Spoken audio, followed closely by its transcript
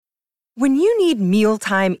When you need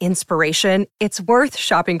mealtime inspiration, it's worth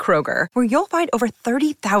shopping Kroger, where you'll find over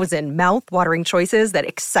 30,000 mouth-watering choices that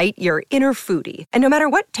excite your inner foodie. And no matter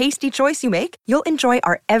what tasty choice you make, you'll enjoy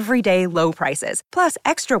our everyday low prices, plus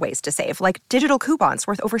extra ways to save, like digital coupons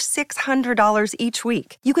worth over $600 each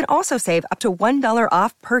week. You can also save up to $1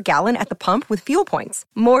 off per gallon at the pump with fuel points.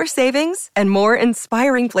 More savings and more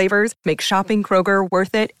inspiring flavors make shopping Kroger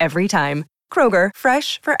worth it every time. Kroger,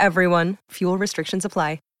 fresh for everyone. Fuel restrictions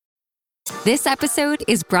apply. This episode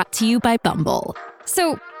is brought to you by Bumble.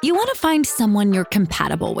 So, you want to find someone you're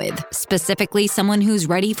compatible with, specifically someone who's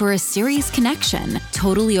ready for a serious connection,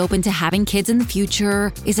 totally open to having kids in the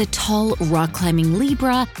future, is a tall, rock-climbing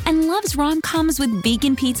Libra, and loves rom-coms with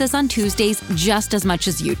vegan pizzas on Tuesdays just as much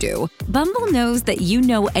as you do. Bumble knows that you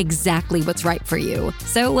know exactly what's right for you.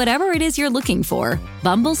 So whatever it is you're looking for,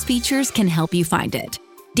 Bumble's features can help you find it.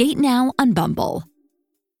 Date now on Bumble.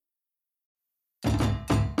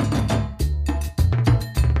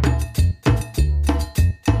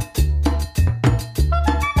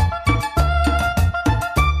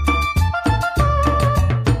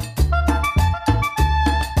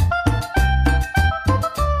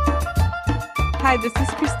 Hi, this is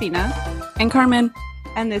Christina. And Carmen.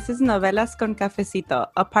 And this is Novelas con Cafecito,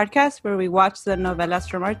 a podcast where we watch the novelas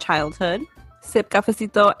from our childhood, Sip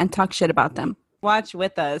cafecito and talk shit about them. Watch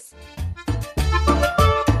with us.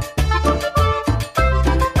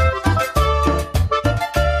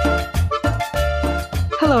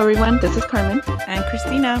 Hello, everyone. This is Carmen. And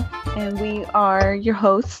Christina. And we are your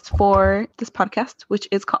hosts for this podcast, which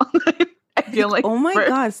is called... I feel like... Oh my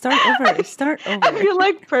God, start over. Start over. I feel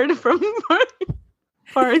like Bird from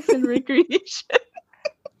Parks and Recreation.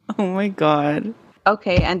 Oh my God.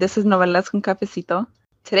 Okay, and this is Novelas con Cafecito.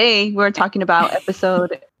 Today, we're talking about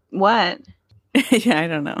episode... What? Yeah, I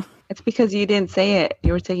don't know. It's because you didn't say it.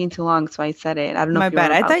 You were taking too long, so I said it. I don't know. My if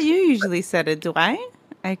bad. I thought you usually said it. Do I?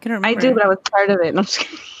 I couldn't remember. I do, but I was tired of it. No, I'm just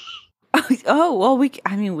kidding. Oh, well, we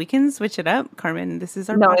can switch it up, Carmen. This is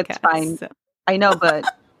our podcast. No, it's fine. So. I know, but...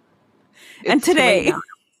 And today,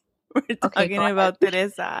 we're talking about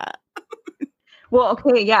Teresa. Well,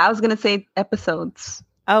 okay, yeah, I was going to say episodes.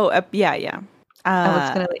 Oh, yeah. I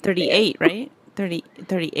was gonna 38, right?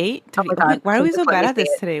 38? Oh my God. Why are we so bad at this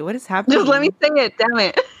today? What is happening? Just let me say it, damn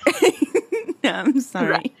it. No, I'm sorry.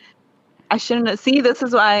 Right. I shouldn't have. See, this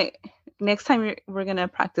is why next time we're going to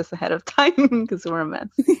practice ahead of time because we're a mess.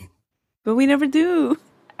 But we never do.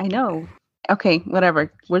 I know. Okay,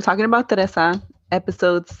 whatever. We're talking about Teresa,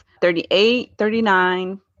 episodes 38,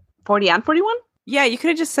 39, 40, and 41? Yeah, you could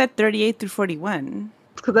have just said 38 through 41.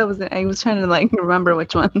 Because I was trying to remember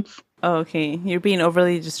which ones. Oh, okay. You're being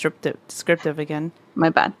overly descriptive again. My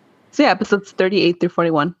bad. So yeah, episodes 38 through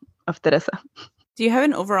 41 of Teresa. Do you have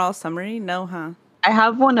an overall summary? No, huh? I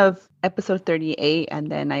have one of episode 38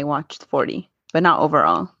 and then I watched 40, but not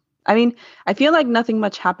overall. I mean, I feel like nothing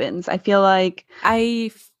much happens. I feel like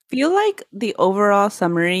the overall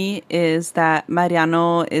summary is that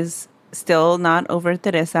Mariano is still not over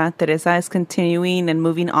Teresa. Teresa is continuing and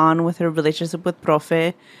moving on with her relationship with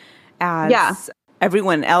Profe as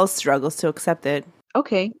everyone else struggles to accept it.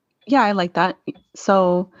 Okay. Yeah, I like that.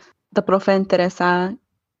 So the Profe and Teresa's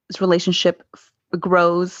relationship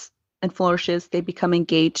grows and flourishes. They become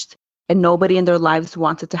engaged and nobody in their lives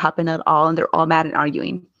wants it to happen at all. And they're all mad and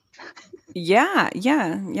arguing. Yeah.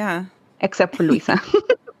 Except for Luisa.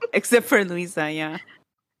 Except for Luisa, yeah.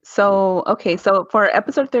 So, okay. So for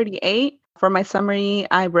episode 38, for my summary,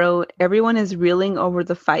 I wrote, everyone is reeling over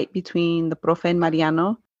the fight between the Profe and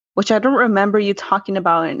Mariano, which I don't remember you talking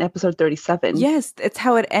about in episode 37. Yes, it's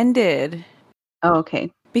how it ended. Oh,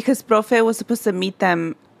 okay. Because Profe was supposed to meet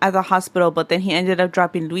them at the hospital, but then he ended up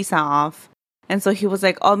dropping Luisa off. And so he was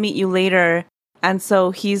like, I'll meet you later. And so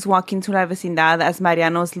he's walking to La Vecindad as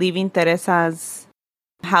Mariano's leaving Teresa's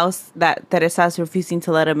house that Teresa's refusing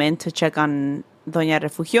to let him in to check on Doña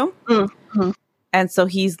Refugio. Mm-hmm. And so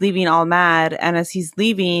he's leaving all mad. And as he's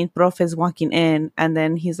leaving, Profe is walking in. And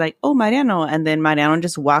then he's like, oh, Mariano. And then Mariano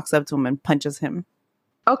just walks up to him and punches him.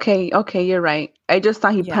 Okay, you're right. I just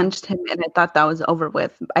thought he punched him and I thought that was over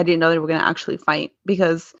with. I didn't know they were going to actually fight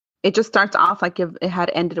because it just starts off like if it had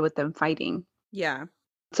ended with them fighting. Yeah.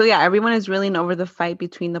 So yeah, everyone is reeling over the fight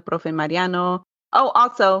between the Profe and Mariano. Oh,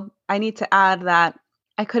 also, I need to add that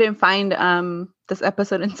I couldn't find this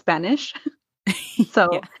episode in Spanish.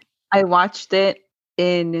 So I watched it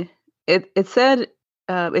in, it said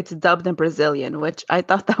it's dubbed in Brazilian, which I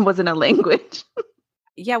thought that wasn't a language.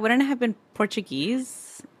 Yeah, wouldn't it have been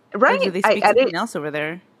Portuguese? Right. Or do they speak something else over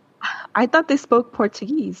there? I thought they spoke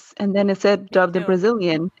Portuguese and then it said dubbed in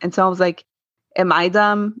Brazilian. And so I was like, am I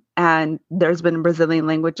dumb? And there's been a Brazilian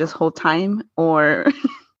language this whole time? Or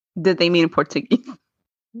did they mean Portuguese?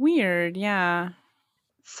 Weird, yeah.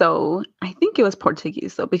 So I think it was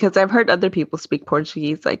Portuguese, though, because I've heard other people speak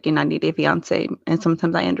Portuguese, like in 90 Day Fiance, and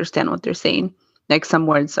sometimes I understand what they're saying. Like some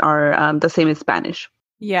words are the same as Spanish.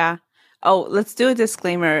 Yeah. Oh, let's do a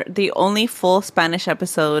disclaimer. The only full Spanish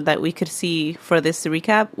episode that we could see for this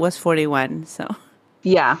recap was 41. So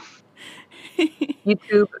yeah,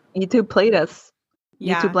 YouTube played us.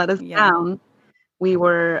 Yeah, YouTube let us down. We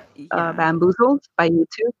were bamboozled by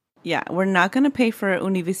YouTube. Yeah, we're not going to pay for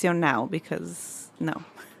Univision now because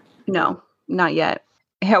no, not yet.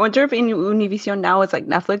 I wonder if in Univision now it's like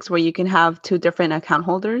Netflix where you can have 2 different account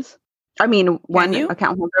holders. I mean, one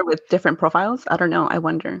account holder with different profiles. I don't know. I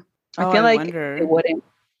wonder. I feel like it wouldn't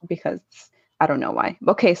because I don't know why.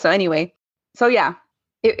 Okay, so anyway. So yeah,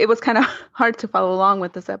 it was kind of hard to follow along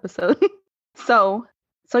with this episode. So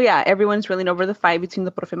yeah, everyone's reeling over the fight between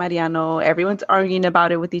the Profe Mariano. Everyone's arguing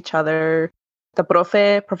about it with each other. The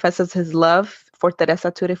Profe professes his love for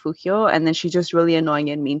Teresa to Refugio, and then she's just really annoying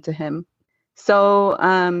and mean to him. So,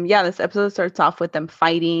 yeah, this episode starts off with them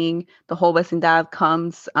fighting. The whole vecindad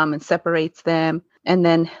comes and separates them. And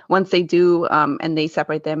then once they do, and they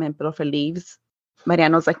separate them and Profe leaves,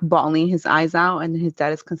 Mariano's like bawling his eyes out and his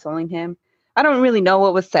dad is consoling him. I don't really know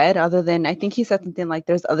what was said other than I think he said something like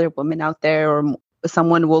there's other women out there or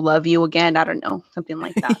someone will love you again. I don't know. Something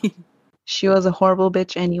like that. She was a horrible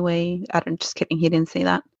bitch anyway. Just kidding. He didn't say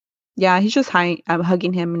that. Yeah, he's just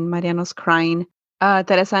hugging him and Mariano's crying.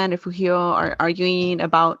 Teresa and Refugio are arguing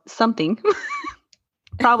about something.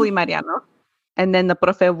 Probably Mariano. And then the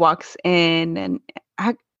Profe walks in and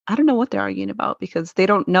I don't know what they're arguing about because they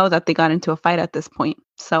don't know that they got into a fight at this point.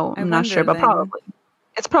 So I'm not sure, but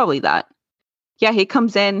it's probably that. Yeah, he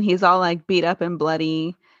comes in, he's all like beat up and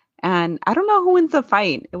bloody. And I don't know who wins the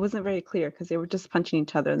fight. It wasn't very clear because they were just punching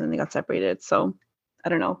each other and then they got separated. So I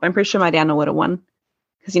don't know. I'm pretty sure Mariano would have won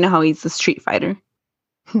because you know how he's a street fighter.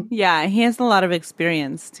 Yeah, he has a lot of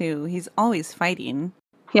experience too. He's always fighting.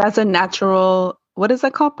 He has a natural, what is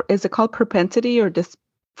that called? Is it called propensity or just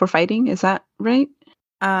for fighting? Is that right?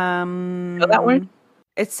 Know that word?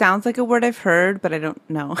 It sounds like a word I've heard, but I don't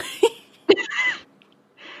know.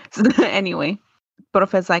 So anyway,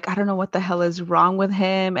 Profe's like, I don't know what the hell is wrong with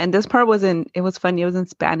him. And this part it was funny. It was in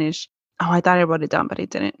Spanish. Oh, I thought I wrote it down, but I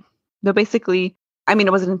didn't. But basically, I mean,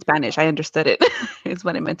 it wasn't in Spanish. I understood it is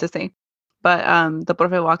what I meant to say. But the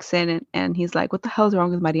Profe walks in and he's like, what the hell is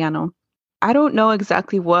wrong with Mariano? I don't know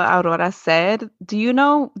exactly what Aurora said. Do you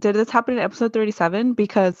know, did this happen in episode 37?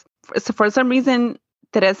 Because for some reason,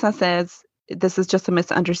 Teresa says this is just a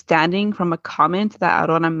misunderstanding from a comment that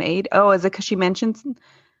Aurora made. Oh, is it because she mentions...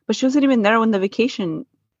 But she wasn't even there when the vacation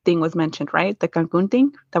thing was mentioned, right? The Cancun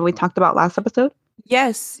thing that we talked about last episode?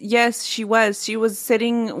 Yes, she was. She was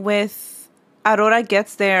sitting with... Aurora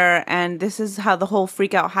gets there, and this is how the whole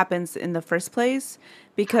freak out happens in the first place.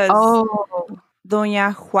 Because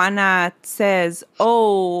Doña Juana says,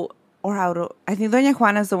 I think Doña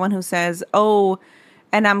Juana is the one who says,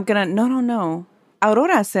 and I'm gonna... No.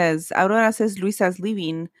 Aurora says Luisa's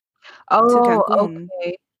leaving to Cancun.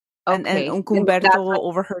 Okay. And Humberto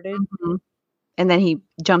overheard it. Mm-hmm. And then he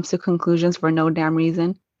jumps to conclusions for no damn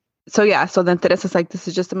reason. So yeah, so then Teresa's like, this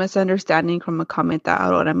is just a misunderstanding from a comment that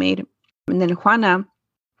Aurora made. And then Juana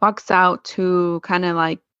walks out to kind of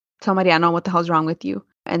like tell Mariano what the hell's wrong with you.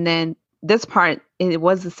 And then this part, it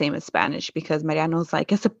was the same as Spanish because Mariano's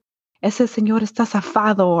like, ese señor está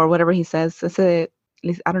zafado or whatever he says. I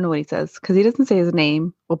don't know what he says because he doesn't say his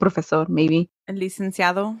name. O profesor, maybe. El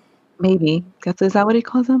licenciado. Maybe. Is that what he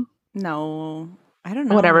calls him? No, I don't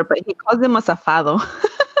know. Whatever, but he calls him a zafado.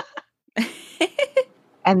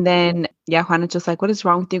 And then, yeah, Juana's just like, what is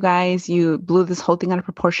wrong with you guys? You blew this whole thing out of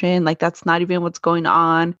proportion. Like, that's not even what's going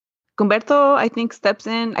on. Humberto, I think, steps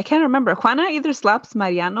in. I can't remember. Juana either slaps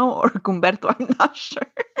Mariano or Humberto. I'm not sure.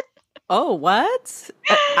 Oh, what?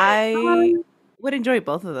 I would enjoy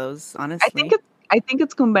both of those, honestly. I think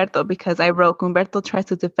it's Humberto because I wrote Humberto tries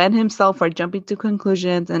to defend himself or jumping to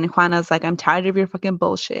conclusions, and Juana's like, I'm tired of your fucking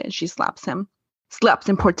bullshit. And she slaps him. Slaps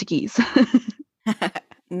in Portuguese.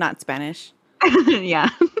 Not Spanish. Yeah.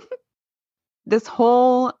 This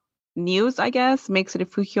whole news, I guess, makes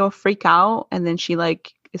Refugio freak out, and then she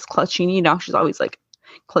like is clutching, she's always like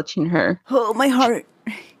clutching her. Oh, my heart.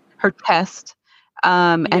 Her chest.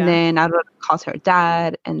 And then Aurora calls her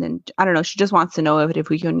dad, and then I don't know, she just wants to know if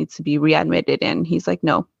Refugio needs to be readmitted, and he's like,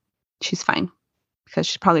 no, she's fine, because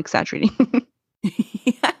she's probably exaggerating.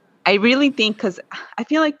 Yeah. I really think, because I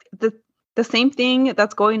feel like the the same thing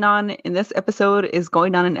that's going on in this episode is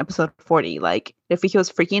going on in episode 40. Like,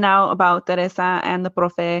 Refugio's freaking out about Teresa and the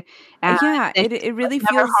profe. And yeah, it really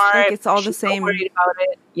feels like it's all the same. So worried about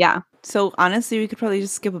it. Yeah. So honestly, we could probably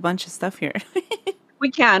just skip a bunch of stuff here. We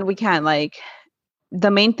can. Like, the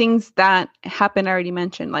main things that happen, I already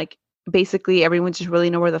mentioned. Like, basically, everyone just really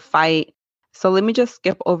know where the fight. So let me just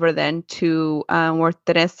skip over then to where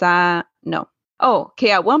Teresa. No. Oh, okay.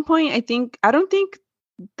 At one point, I don't think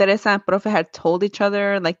Teresa and Profe had told each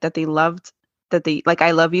other like that they loved, that they like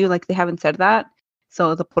I love you. Like, they haven't said that.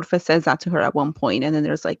 So the Profe says that to her at one point, and then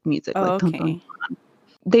there's like music. Oh, like, okay. dun, dun, dun.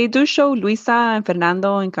 They do show Luisa and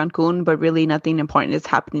Fernando in Cancun, but really nothing important is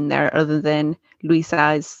happening there other than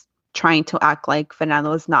Luisa is trying to act like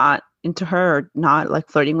Fernando is not into her or not like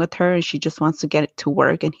flirting with her, and she just wants to get it to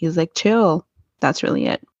work, and he's like, chill. That's really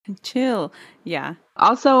it. Chill. Yeah.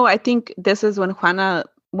 Also, I think this is when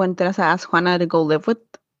Teresa asked Juana to go live with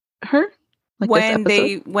her. Like,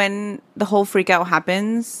 when the whole freak out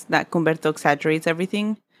happens, that Humberto exaggerates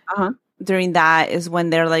everything. During that is when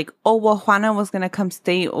they're like, oh, well, Juana was going to come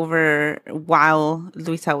stay over while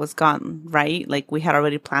Luisa was gone, right? Like, we had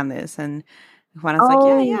already planned this. And Juana's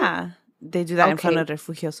like, yeah. They do that in front of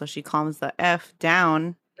Refugio, so she calms the F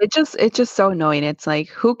down. It's just so annoying. It's like,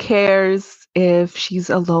 who cares if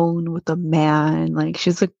she's alone with a man? Like,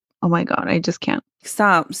 she's like, oh my God, I just can't.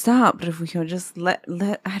 Stop, Refugio. Just let,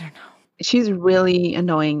 I don't know. She's really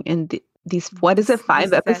annoying in these, what is it,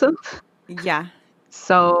 5 episodes? Yeah.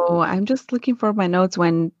 So I'm just looking for my notes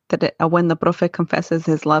when the Profe confesses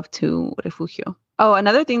his love to Refugio. Oh,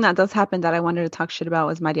 another thing that does happen that I wanted to talk shit about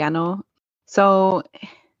was Mariano. So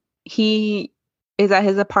he is at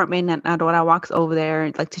his apartment and Aurora walks over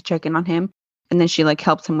there like to check in on him. And then she like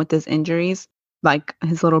helps him with his injuries, like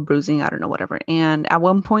his little bruising, I don't know, whatever. And at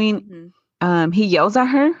one point, he yells at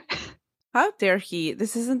her. How dare he?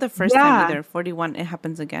 This isn't the first time either. 41, it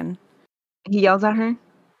happens again. He yells at her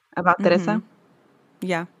about Teresa.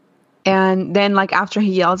 Yeah. And then like after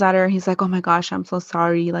he yells at her, he's like, oh my gosh, I'm so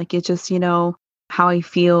sorry. Like, it's just, how I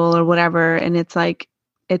feel or whatever. And it's like,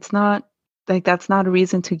 it's not like, that's not a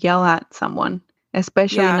reason to yell at someone,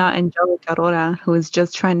 especially not angelic Aurora, who is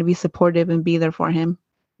just trying to be supportive and be there for him.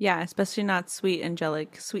 Yeah, especially not sweet,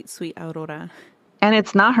 angelic, sweet Aurora. And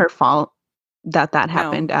it's not her fault that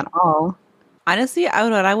happened at all. Honestly,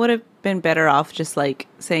 Aurora would have been better off just like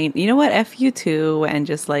saying, you know what, F you too, and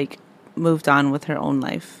just like moved on with her own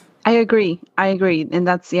life. I agree. And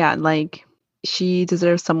that's, like, she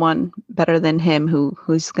deserves someone better than him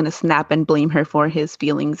who's going to snap and blame her for his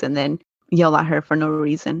feelings and then yell at her for no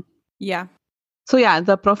reason. Yeah. So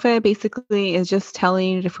the profe basically is just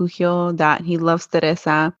telling Refugio that he loves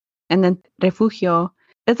Teresa. And then Refugio,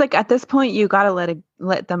 it's like at this point, you got to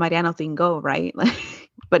let the Mariano thing go, right?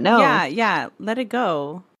 But no. Yeah. Let it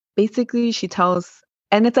go. Basically, she tells,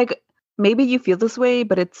 and it's like, maybe you feel this way,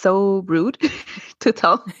 but it's so rude to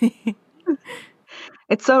tell.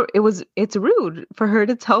 It's rude for her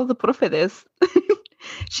to tell the profe this.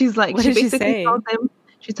 She's like, what she did basically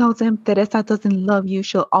tells him, Teresa doesn't love you.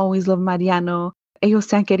 She'll always love Mariano. Ellos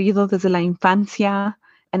se han querido desde la infancia.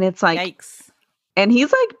 And it's like, yikes. And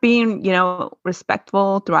he's like being,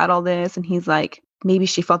 respectful throughout all this. And he's like, maybe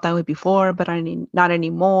she felt that way before, but not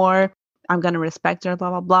anymore. I'm going to respect her,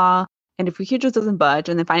 blah, blah, blah. And if he just doesn't budge,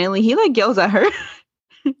 and then finally he like yells at her.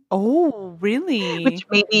 Oh, really? Which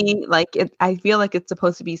maybe I feel like it's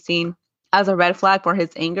supposed to be seen as a red flag for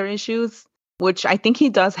his anger issues, which I think he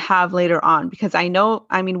does have later on, because we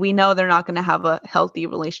know they're not going to have a healthy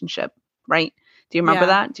relationship, right? Do you remember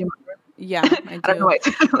that? Do you remember? Yeah, I do. I don't know why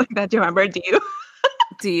I said like that. Do you remember? Do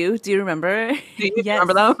you? Do you remember? Do you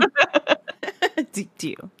remember them? do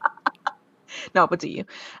you? No, but do you?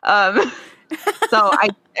 So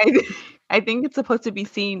I think it's supposed to be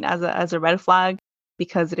seen as a red flag,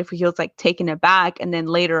 because if he was like taking it back, and then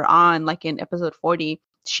later on, like in episode 40,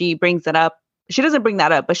 she brings it up. She doesn't bring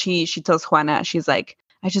that up, but she tells Juana, she's like,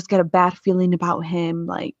 I just get a bad feeling about him.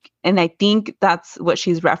 Like, and I think that's what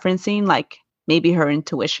she's referencing, like maybe her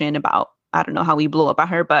intuition about, I don't know how we blew up at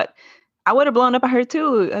her, but I would have blown up at her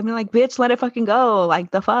too. I mean, like, bitch, let it fucking go.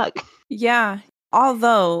 Like, the fuck. Yeah.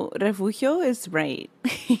 Although Refugio is right.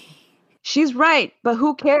 She's right, but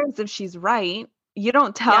who cares if she's right? You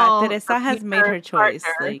don't tell. Yeah, Teresa has made her choice.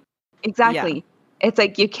 Like, exactly. Yeah. It's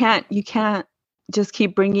like you can't just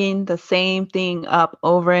keep bringing the same thing up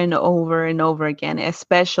over and over and over again,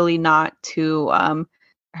 especially not to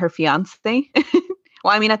her fiance.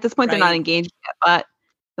 Well, I mean, at this point, They're not engaged yet, but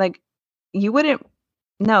like, you wouldn't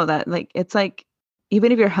know that. Like, it's like,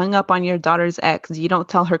 even if you're hung up on your daughter's ex, you don't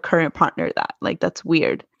tell her current partner that. Like, that's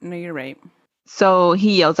weird. No, you're right. So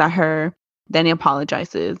he yells at her. Then he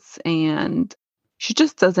apologizes, and she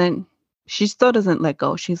still doesn't let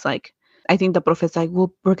go. She's like, I think the prophet's like,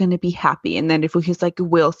 well, we're going to be happy. And then Refugio's like,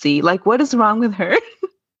 we'll see. Like, what is wrong with her?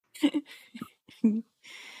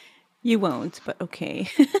 You won't, but okay.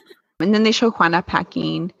 And then they show Juana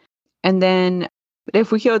packing. And then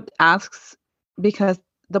Refugio asks, because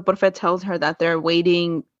the prophet tells her that they're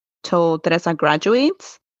waiting till Teresa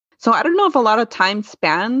graduates. So I don't know if a lot of time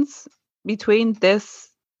spans between this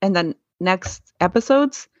and the next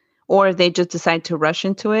episodes, or if they just decide to rush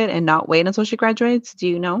into it and not wait until she graduates. Do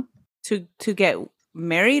you know? To get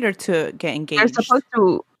married or to get engaged? They're supposed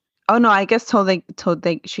to. Oh no, I guess till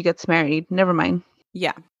she gets married. Never mind.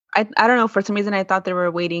 Yeah. I don't know. For some reason, I thought they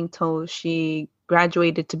were waiting till she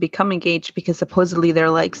graduated to become engaged, because supposedly they're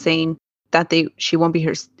like saying that she won't be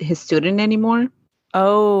his student anymore.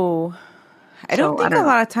 Oh, I don't think a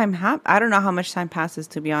lot of time I don't know how much time passes,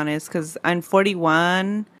 to be honest, because I'm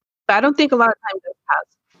 41. But I don't think a lot of time does pass.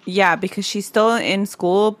 Yeah, because she's still in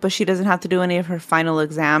school, but she doesn't have to do any of her final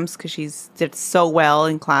exams because she's did so well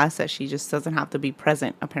in class that she just doesn't have to be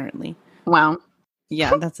present, apparently. Wow.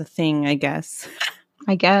 Yeah, that's a thing, I guess.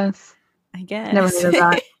 I guess. Never heard of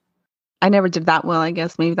that. I never did that well, I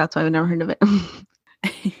guess. Maybe that's why I've never heard of it.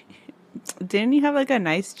 Didn't you have like a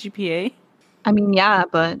nice GPA? I mean, yeah,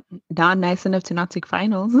 but not nice enough to not take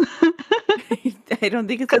finals. I don't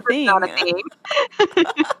think it's a thing. It's not a thing.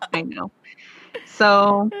 I know.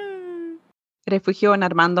 So Refugio and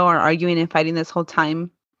Armando are arguing and fighting this whole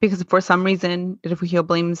time because for some reason Refugio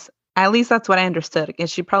blames, at least that's what I understood. I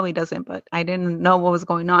guess she probably doesn't, but I didn't know what was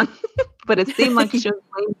going on. But it seemed like she was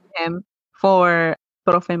blaming him for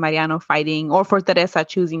Profe and Mariano fighting, or for Teresa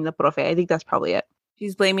choosing the Profe. I think that's probably it.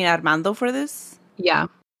 She's blaming Armando for this? Yeah.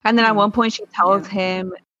 And then at one point she tells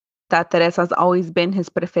him that Teresa's always been his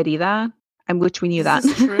preferida, and which we knew that.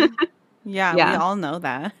 This is true. Yeah, we all know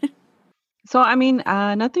that. So, I mean,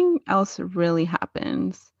 nothing else really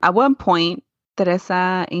happens. At one point,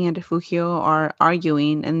 Teresa and Refugio are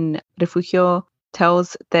arguing, and Refugio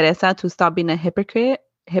tells Teresa to stop being a hypocrite,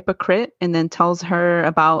 and then tells her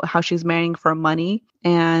about how she's marrying for money.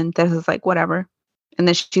 And Teresa's like, whatever. And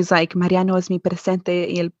then she's like, Mariano es mi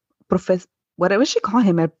presente y el profe. What does she call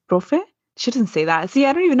him? El profe? She doesn't say that. See,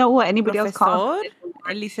 I don't even know what anybody else calls him.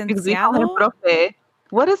 El licenciado? Profe.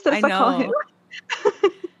 What does Teresa call him?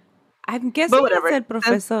 I'm guessing it's el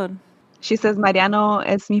profesor. She says, Mariano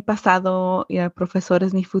es mi pasado y el profesor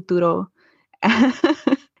es mi futuro. And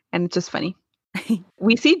it's just funny.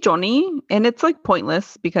 We see Johnny, and it's like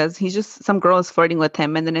pointless because he's just, some girl is flirting with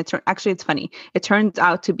him. And then it's funny. It turns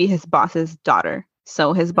out to be his boss's daughter.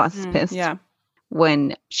 So his boss is pissed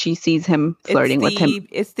when she sees him flirting with him.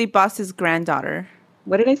 It's the boss's granddaughter.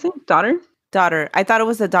 What did I say? Daughter? Daughter. I thought it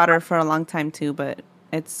was a daughter for a long time too, but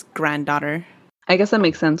it's granddaughter. I guess that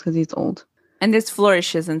makes sense because he's old. And this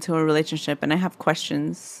flourishes into a relationship, and I have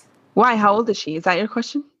questions. Why? How old is she? Is that your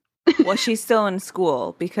question? Well, she's still in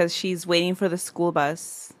school because she's waiting for the school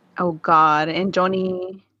bus. Oh God! And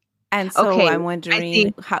Johnny. And so I'm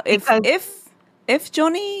wondering how if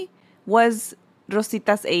Johnny was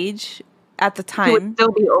Rosita's age at the time, he would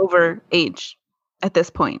still be over age at this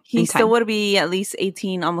point. He still would be at least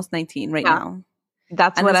 18, almost 19 right now.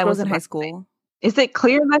 That's what I was in high school. Is it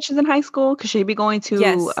clear that she's in high school? Because she'd be going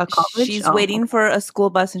to a college? She's waiting for a school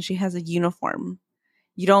bus, and she has a uniform.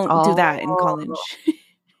 You don't do that in college.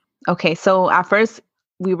 Okay, so at first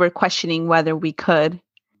we were questioning whether we could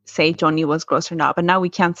say Johnny was gross or not, but now we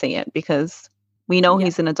can't say it because we know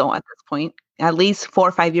he's an adult at this point. At least 4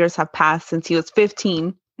 or 5 years have passed since he was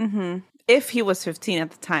 15. Mm-hmm. If he was 15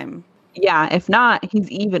 at the time. Yeah, if not, he's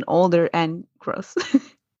even older and gross.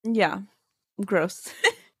 Yeah, gross.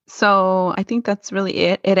 So I think that's really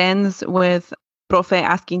it. It ends with Profe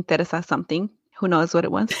asking Teresa something. Who knows what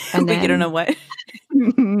it was? And but you don't know what?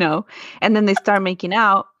 No. And then they start making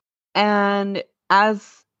out. And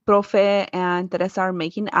as Profe and Teresa are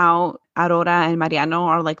making out, Aurora and Mariano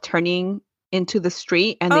are like turning into the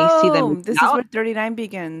street, and they see them. This is where 39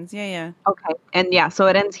 begins. Yeah. Okay. And so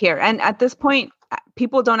it ends here. And at this point,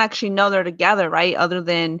 people don't actually know they're together, right? Other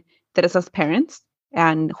than Teresa's parents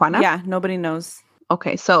and Juana. Yeah, nobody knows.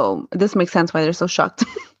 Okay, so this makes sense why they're so shocked.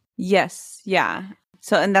 Yes, yeah.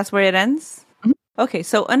 So, and that's where it ends? Mm-hmm. Okay,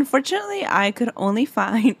 so unfortunately, I could only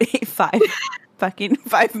find a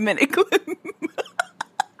 5-minute clip.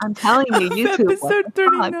 I'm telling you, YouTube. Episode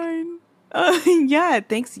 39. Yeah,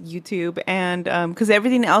 thanks, YouTube. And because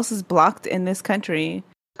everything else is blocked in this country.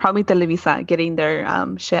 Probably Televisa getting their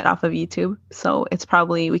shit off of YouTube. So it's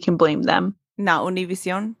probably, we can blame them. No,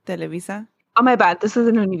 Univision, Televisa. Oh, my bad. This is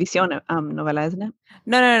an Univision novela, isn't it?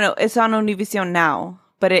 No. It's on Univision now.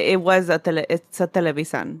 But it was it's a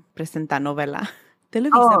Televisan presenta novela.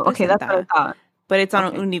 Televisa Oh, okay, that's what I presenta. thought. But it's on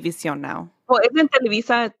Okay. Univision now. Well, isn't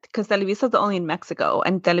Televisa, because Televisa's only in Mexico,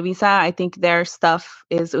 and Televisa, I think their stuff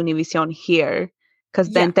is Univision here, because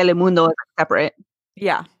then Telemundo is separate,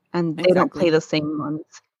 Yeah. and they don't play Exactly. the same ones.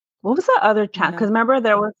 What was that other channel? Because No. remember,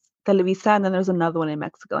 there was Televisa, and then there's another one in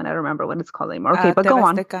Mexico, and I don't remember what it's called anymore. Okay, but go TV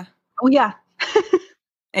on. Azteca. Oh, yeah.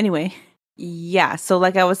 Anyway, yeah. So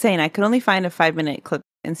like I was saying, I could only find a 5-minute clip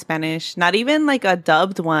in Spanish. Not even like a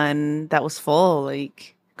dubbed one that was full.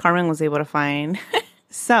 Like Carmen was able to find.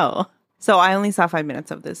 So I only saw 5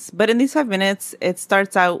 minutes of this. But in these 5 minutes, it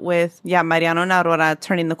starts out with, Mariano and Aurora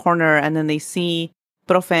turning the corner, and then they see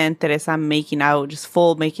Profe and Teresa making out, just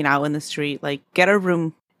full making out in the street. Like, get a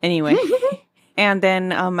room. Anyway. And then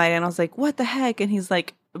Mariano's like, what the heck? And he's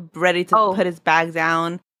like, ready to put his bag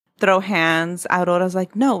down, throw hands. Aurora's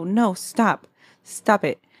like, no, stop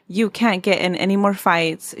it. You can't get in any more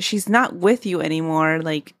fights. She's not with you anymore.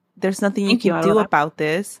 Like, there's nothing you can do about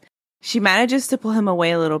this. She manages to pull him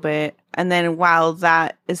away a little bit. And then while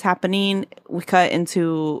that is happening, it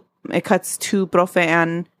cuts to Profe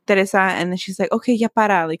and Teresa. And then she's like, okay, ya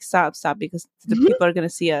para. Like, stop. Because the people are going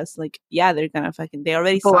to see us. Like, yeah, they're going to they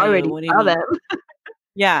already saw you. What do you mean? Them.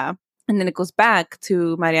 Yeah. And then it goes back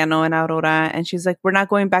to Mariano and Aurora. And she's like, we're not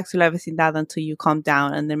going back to La Vecindad until you calm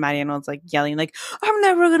down. And then Mariano's like yelling, like, I'm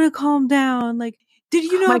never going to calm down. Like, did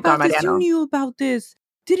you know about this? Mariano. You knew about this.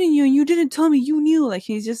 Didn't you? You didn't tell me you knew. Like,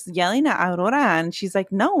 he's just yelling at Aurora. And she's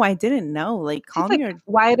like, no, I didn't know. Like, calm your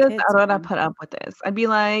why does kids, Aurora man. put up with this? I'd be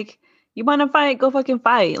like, you want to fight? Go fucking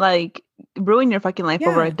fight. Like, ruin your fucking life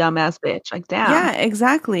over a dumbass bitch. Like, damn. Yeah,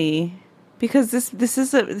 exactly. Because this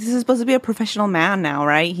is supposed to be a professional man now,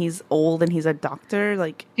 right? He's old and he's a doctor.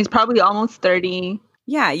 Like, he's probably almost 30.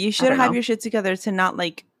 Yeah, you should have your shit together to not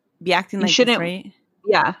like be acting like this, right?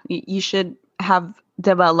 Yeah, you should have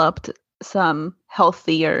developed some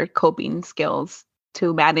healthier coping skills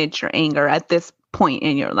to manage your anger at this point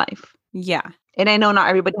in your life. Yeah. And I know not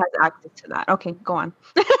everybody has access to that. Okay, go on.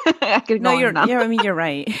 I could go on. I mean, you're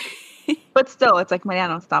right. But still, it's like,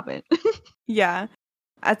 Mariano, stop it. Yeah.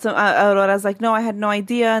 Aurora's like, no, I had no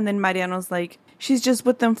idea. And then Mariano's like, she's just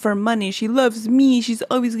with them for money. She loves me. She's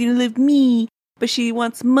always going to live me. But she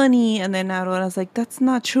wants money. And then Aurora's like, that's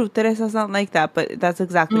not true. Teresa's not like that. But that's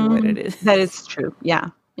exactly what it is. That is true.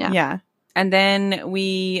 Yeah. And then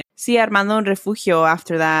we see Armando and Refugio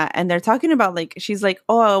after that. And they're talking about, like, she's like,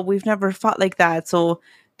 oh, we've never fought like that. So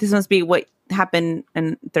this must be what happened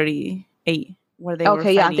in 38, where they were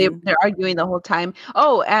fighting. They're arguing the whole time.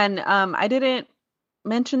 Oh, and I didn't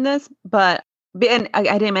mention this, but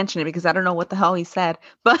I didn't mention it because I don't know what the hell he said.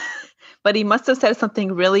 But he must have said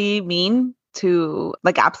something really mean to,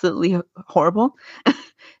 like, absolutely horrible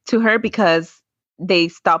to her, because they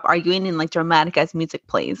stop arguing and like dramatic as music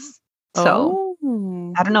plays. So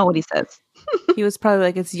I don't know what he says. He was probably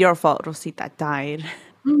like, it's your fault Rosita died.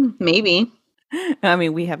 Maybe. I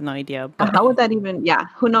mean, we have no idea. But how would that even? Yeah,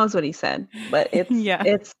 who knows what he said? But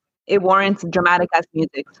it warrants dramatic as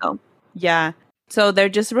music. So yeah. So they're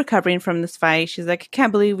just recovering from this fight. She's like, I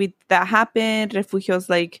can't believe that happened. Refugio's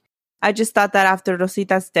like, I just thought that after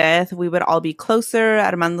Rosita's death, we would all be closer.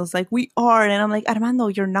 Armando's like, we are. And I'm like, Armando,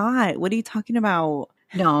 you're not. What are you talking about?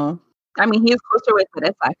 No. I mean, he's closer with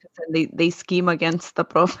Teresa because they scheme against the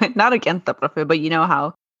Profe. Not against the Profe, but you know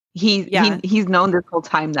how he's known this whole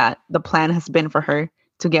time that the plan has been for her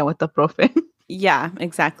to get with the Profe. Yeah,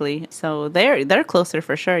 exactly. So they're closer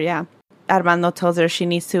for sure, yeah. Armando tells her she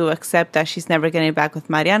needs to accept that she's never getting back with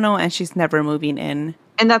Mariano and she's never moving in.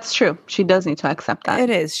 And that's true. She does need to accept that. It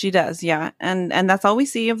is. She does, yeah. And that's all we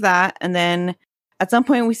see of that. And then at some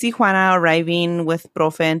point we see Juana arriving with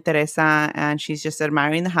Profe and Teresa, and she's just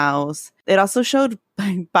admiring the house. It also showed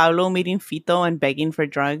Pablo meeting Fito and begging for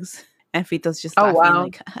drugs. And Fito's just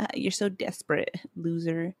laughing like, you're so desperate,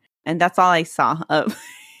 loser. And that's all I saw of.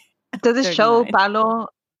 Does it show Pablo?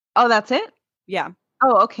 Oh, that's it? Yeah.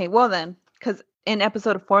 Oh, okay. Well then, because in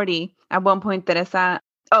episode 40, at one point Teresa...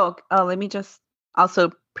 Oh, let me just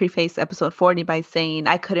also preface episode 40 by saying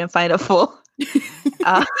I couldn't find a full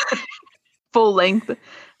full length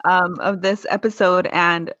of this episode,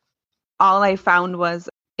 and all I found was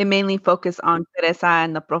it mainly focused on Teresa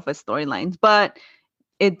and the Profe storylines, but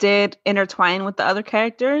it did intertwine with the other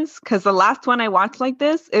characters, because the last one I watched like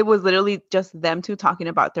this, it was literally just them two talking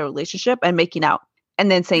about their relationship and making out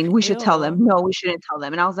and then saying we should tell them. No, we shouldn't tell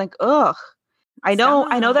them. And I was like, ugh. I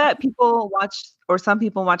know that people watch, or some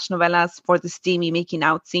people watch novelas for the steamy making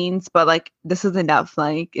out scenes, but like this is enough.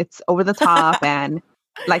 Like it's over the top and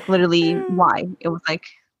like literally why? It was like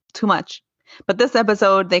too much. But this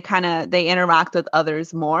episode, they interact with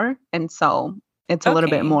others more, and so it's a little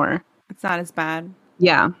bit more. It's not as bad.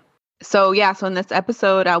 Yeah. So in this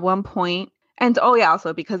episode, at one point, and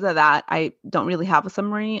also because of that, I don't really have a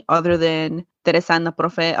summary other than Teresa and the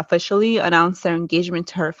Profe officially announced their engagement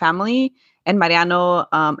to her family, and Mariano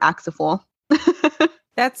acts a fool.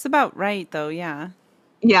 That's about right, though. Yeah.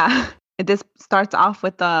 Yeah. This starts off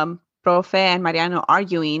with Profe and Mariano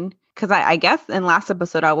arguing because I guess in last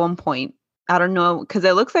episode at one point, I don't know, because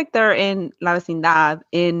it looks like they're in La Vecindad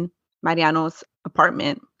in Mariano's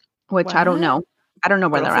apartment, which What? I don't know. I don't know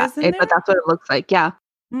where they're at, but that's what it looks like. Yeah.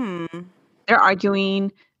 They're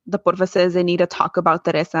arguing. The Profe says they need to talk about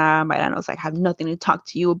Teresa. Mariano's like, I have nothing to talk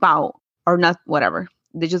to you about, or not, whatever.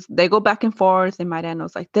 They go back and forth, and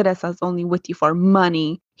Mariano's like, Teresa's only with you for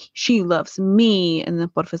money. She loves me. And the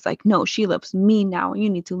Profe's like, no, she loves me now. You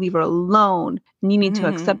need to leave her alone. And you need to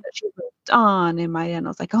accept that she moved on. And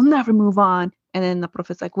Mariano's like, I'll never move on. And then the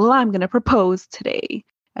Profe's like, well, I'm going to propose today.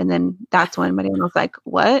 And then that's when Mariano's like,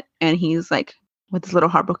 what? And he's like, with his little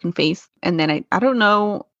heartbroken face. And then I don't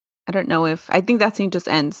know if, I think that scene just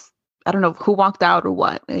ends. I don't know who walked out or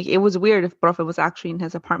what. Like, it was weird if Profe was actually in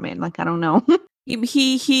his apartment. Like, I don't know.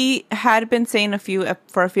 He had been saying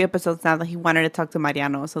for a few episodes now that he wanted to talk to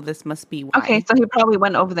Mariano, so this must be why. Okay, so he probably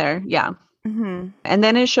went over there, yeah. And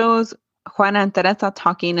then it shows Juana and Teresa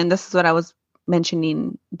talking, and this is what I was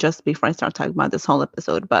mentioning just before I start talking about this whole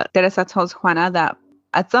episode. But Teresa tells Juana that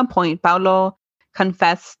at some point Paulo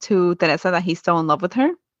confessed to Teresa that he's still in love with her,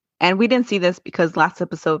 and we didn't see this because last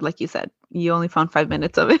episode, like you said, you only found 5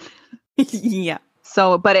 minutes of it. Yeah.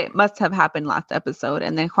 So, but it must have happened last episode.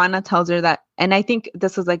 And then Juana tells her that, and I think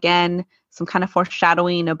this is again some kind of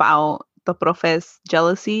foreshadowing about the Profe's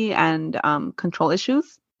jealousy and control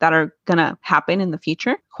issues that are gonna happen in the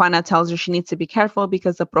future. Juana tells her she needs to be careful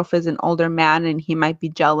because the Profe is an older man and he might be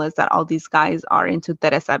jealous that all these guys are into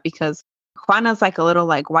Teresa, because Juana's like a little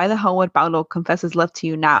like, why the hell would Paulo confess his love to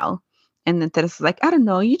you now? And then Teresa's like, I don't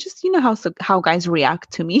know, you know how guys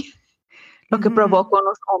react to me. Lo que provoco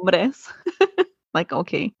los hombres. Like,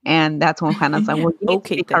 okay. And that's when Juana's like, well,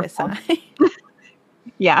 okay, Teresa.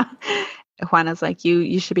 Yeah. Juana's like,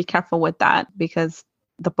 you should be careful with that because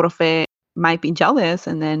the Profe might be jealous.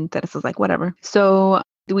 And then Teresa's like, whatever. So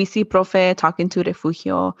we see Profe talking to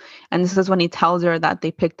Refugio. And this is when he tells her that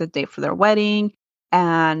they picked the date for their wedding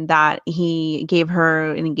and that he gave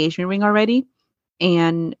her an engagement ring already.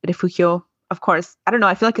 And Refugio, of course, I don't know.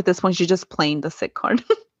 I feel like at this point, she's just playing the sick card.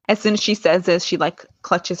 As soon as she says this, she like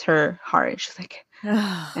clutches her heart. She's like,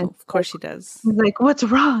 of course she does. He's like, what's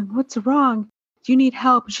wrong? What's wrong? Do you need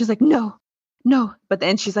help? She's like, no. But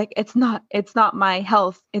then she's like, it's not my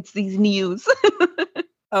health. It's these news.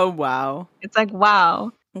 Oh, wow. It's like,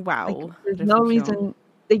 wow. Wow. Like, there's no reason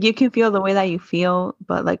that you can feel the way that you feel,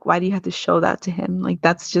 but like, why do you have to show that to him? Like,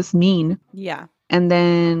 that's just mean. Yeah. And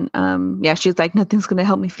then, she's like, nothing's going to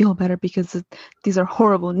help me feel better because these are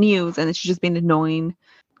horrible news. And then she's just being annoying,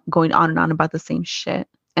 going on and on about the same shit.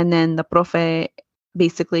 And then the Profe,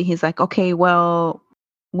 basically, he's like, okay, well,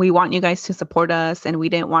 we want you guys to support us. And we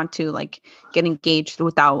didn't want to like get engaged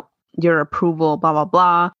without your approval, blah, blah,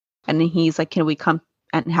 blah. And then he's like, can we come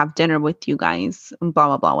and have dinner with you guys? And blah,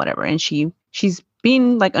 blah, blah, whatever. And she's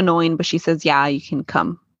being like annoying, but she says, yeah, you can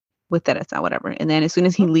come with Teresa, whatever. And then as soon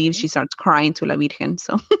as he leaves, she starts crying to La Virgen.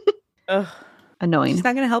 So annoying. She's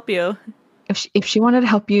not going to help you. If she wanted to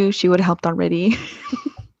help you, she would have helped already.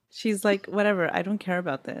 She's like, whatever, I don't care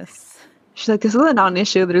about this. She's like, this is a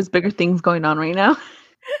non-issue. There's bigger things going on right now.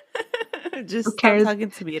 Just stop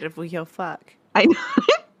talking to me, Refugio. Fuck. I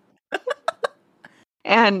know.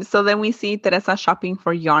 And so then we see Teresa shopping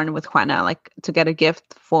for yarn with Juana, like to get a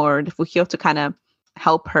gift for Refugio to kind of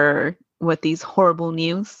help her with these horrible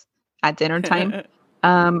news at dinner time.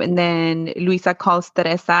 And then Luisa calls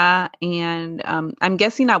Teresa, and I'm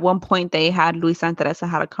guessing at one point Luisa and Teresa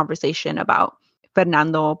had a conversation about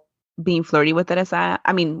Fernando being flirty with Teresa.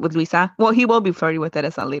 I mean, with Luisa. Well, he will be flirty with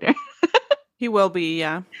Teresa later. He will be,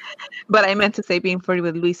 yeah. But I meant to say being flirty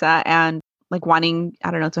with Luisa and like wanting,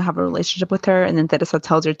 I don't know, to have a relationship with her. And then Teresa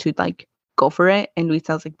tells her to like go for it. And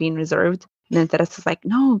Luisa's like being reserved. And then Teresa's like,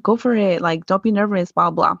 no, go for it. Like, don't be nervous,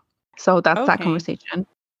 blah, blah. So that's that conversation.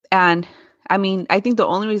 And I mean, I think the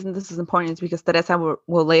only reason this is important is because Teresa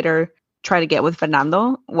will later try to get with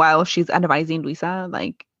Fernando while she's advising Luisa,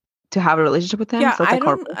 like, to have a relationship with him. Yeah, so I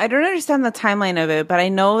don't understand the timeline of it, but I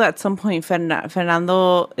know that at some point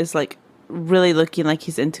Fernando is like really looking like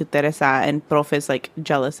he's into Teresa, and Profe is like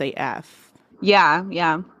jealous AF. Yeah.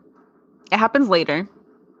 It happens later.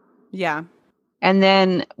 Yeah. And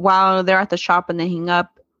then while they're at the shop and they hang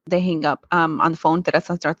up on the phone,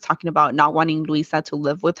 Teresa starts talking about not wanting Luisa to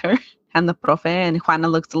live with her and the Profe, and Juana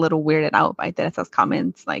looks a little weirded out by Teresa's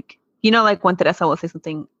comments. Like, You know, like when Teresa will say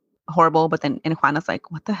something horrible, but then and Juana's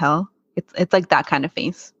like, what the hell? It's like that kind of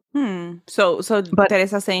face. So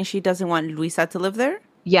Teresa's saying she doesn't want Luisa to live there?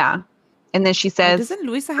 Yeah. And then she says... Doesn't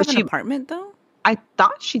Luisa have an apartment, though? I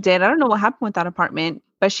thought she did. I don't know what happened with that apartment.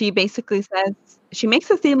 But she basically says... She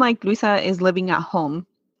makes it seem like Luisa is living at home.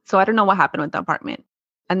 So I don't know what happened with the apartment.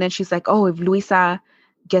 And then she's like, oh, if Luisa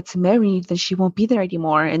gets married, then she won't be there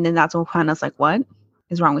anymore. And then that's when Juana's like, what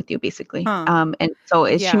is wrong with you, basically? And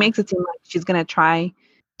so she makes it seem like she's going to try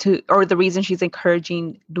to... Or the reason she's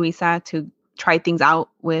encouraging Luisa to try things out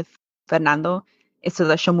with Fernando is so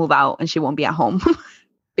that she'll move out and she won't be at home,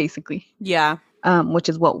 basically. Yeah. Which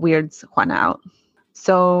is what weirds Juana out.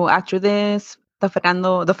 So after this, the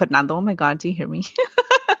Fernando, oh my God, do you hear me?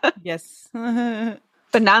 Yes.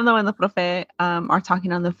 Fernando and the Profe are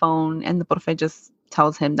talking on the phone, and the Profe just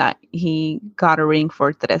tells him that he got a ring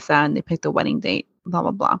for Teresa and they picked a wedding date, blah,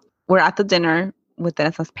 blah, blah. We're at the dinner with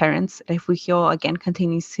Teresa's parents. Refugio, again,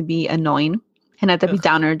 continues to be annoying and had to be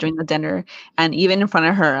downer during the dinner. And even in front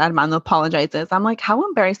of her, Armando apologizes. I'm like, how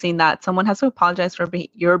embarrassing that someone has to apologize for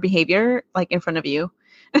your behavior, like, in front of you.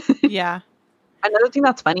 Yeah. Another thing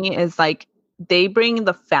that's funny is, like, they bring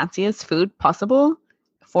the fanciest food possible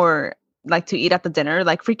for, like, to eat at the dinner.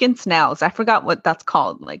 Like, freaking snails. I forgot what that's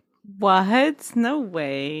called. Like, what? No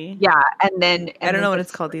way. yeah. And then... I don't know what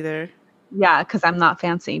it's called either. Yeah, because I'm not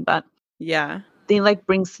fancy, but... Yeah. They like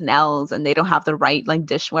bring snails and they don't have the right like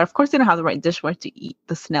dishware. Of course, they don't have the right dishware to eat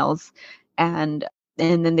the snails. And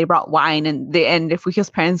then they brought wine, and Refugio's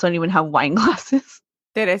parents don't even have wine glasses.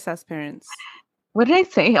 Teresa's parents. What did I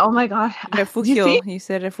say? Oh my God. Refugio. You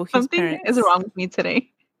said Refugio's Something parents. Something is wrong with me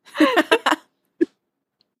today.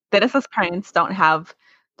 Teresa's parents don't have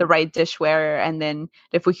the right dishware. And then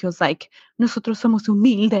Refugio's like, nosotros somos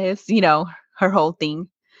humildes, you know, her whole thing.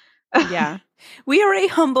 Yeah. We are a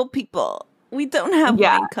humble people. We don't have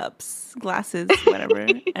wine cups, glasses, whatever,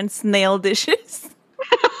 and snail dishes.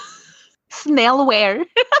 Snailware.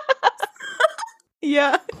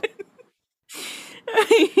 Yeah.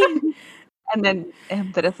 And then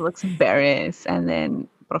Teresa looks embarrassed, and then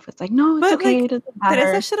Profe's like, no, it's okay, like, it doesn't matter.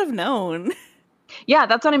 Teresa should have known. Yeah,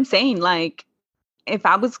 that's what I'm saying. Like, if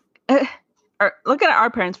I was... or look at our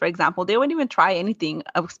parents, for example. They wouldn't even try anything,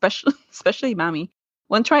 especially Mommy.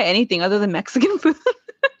 Wouldn't try anything other than Mexican food.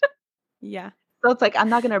 Yeah. So it's like, I'm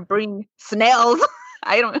not going to bring snails.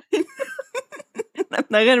 I'm not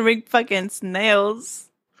going to bring fucking snails.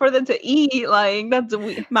 For them to eat. Like, that's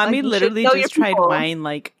weird. Mommy like, literally just tried wine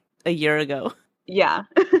like a year ago. Yeah.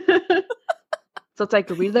 So it's like,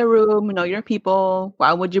 read the room, know your people.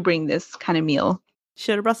 Why would you bring this kind of meal?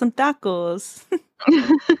 Should have brought some tacos.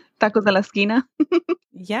 Tacos de la esquina.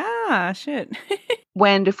 Yeah, shit.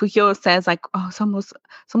 When Refugio says like, oh, somos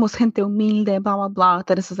gente humilde, blah, blah, blah.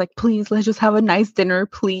 Teresa's like, please, let's just have a nice dinner,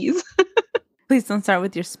 please. Please don't start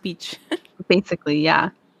with your speech. Basically,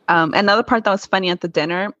 yeah. Another part that was funny at the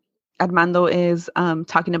dinner, Armando is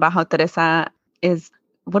talking about how Teresa is,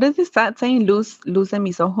 what is that saying? Luz en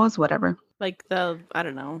mis ojos, whatever. Like I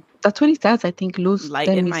don't know. That's what he says, I think. Luz light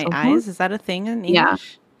in my eyes? Is that a thing in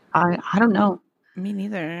English? Yeah. I don't know. Me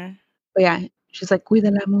neither. But yeah, she's like,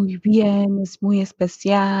 cuídala muy bien, es muy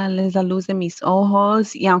especial, es la luz de mis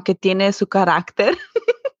ojos, y aunque tiene su carácter,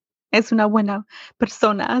 es una buena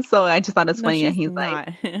persona. So I just thought it's funny that he's not.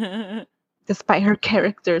 Like, despite her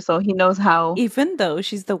character, so he knows how. Even though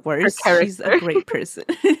she's the worst, she's a great person.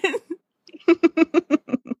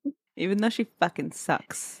 Even though she fucking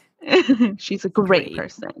sucks. She's a great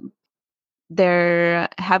person. They're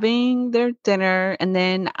having their dinner, and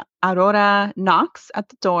then Aurora knocks at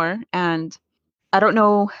the door, and I don't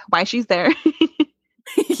know why she's there.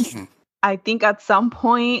 I think at some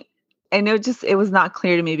point, and it was not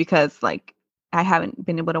clear to me because like I haven't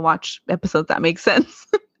been able to watch episodes that make sense.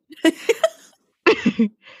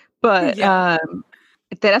 But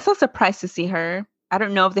Teresa's surprised to see her. I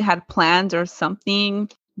don't know if they had plans or something,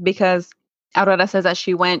 because Aurora says that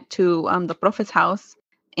she went to the Profe's house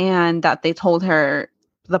and that they told her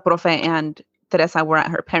the Profe and Teresa were at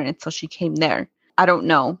her parents, so she came there. I don't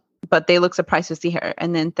know, but they look surprised to see her.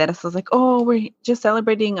 And then Teresa's like, oh, we're just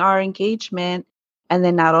celebrating our engagement. And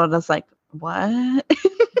then Aurora's like, what?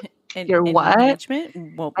 You're what?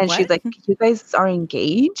 Engagement? Well, and what? She's like, you guys are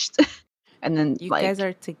engaged? And then you guys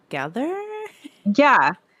are together?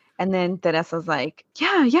 Yeah. And then Teresa's like,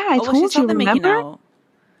 yeah, I told you, remember?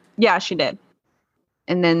 Yeah, she did.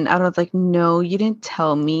 And then Aurora's like, no, you didn't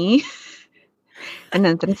tell me. And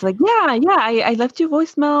then Teresa's like, yeah, I left you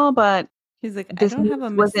voicemail, but he's like, I don't have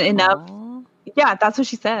a wasn't enough. Yeah, that's what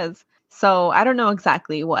she says. So I don't know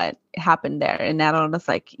exactly what happened there. And Aurora's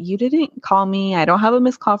like, you didn't call me. I don't have a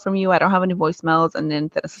missed call from you. I don't have any voicemails. And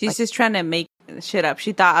then She's like, just trying to make shit up.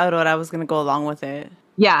 She thought Aurora was going to go along with it.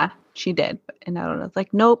 yeah, she did. And Aurora's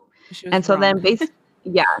like, nope. And so then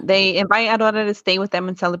they invite Aurora to stay with them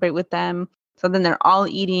and celebrate with them. So then they're all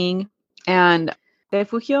eating. And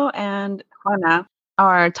Refugio and Juana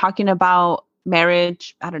are talking about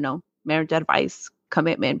marriage. I don't know, marriage advice,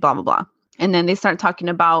 commitment, blah, blah, blah. And then they start talking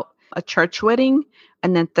about a church wedding.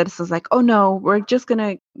 And then Teresa's like, oh no, we're just going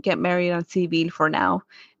to get married on civil for now.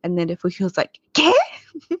 And then Refugio's like, ¿qué?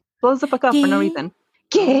 Blows the fuck up for no reason.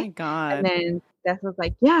 ¿Qué? Oh my God. And then Teresa's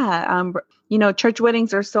like, yeah, church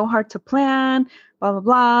weddings are so hard to plan, blah, blah,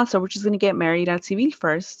 blah. So we're just going to get married on civil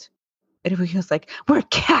first. And Refugio's like, we're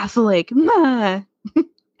Catholic. Having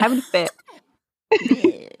a fit.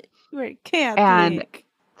 We're Catholic. And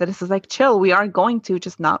Teresa's like, chill, we are going to,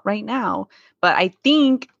 just not right now. But I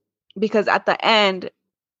think because at the end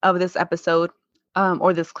of this episode,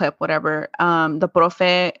 or this clip, whatever, the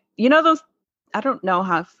profe, those, I don't know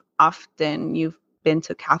how often you've been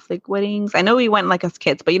to Catholic weddings. I know we went like as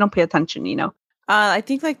kids, but you don't pay attention, I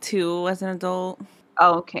think like 2 as an adult.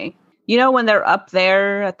 Oh, okay. When they're up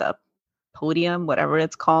there at the podium, whatever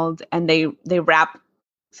it's called, and they wrap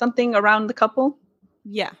something around the couple.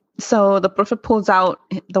 Yeah. So the prophet pulls out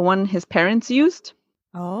the one his parents used.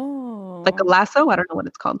 Oh. Like a lasso. I don't know what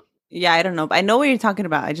it's called. Yeah, I don't know. But I know what you're talking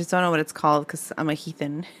about. I just don't know what it's called because I'm a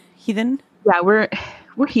heathen. Heathen? Yeah, we're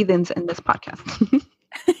heathens in this podcast.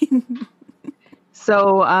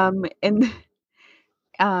 So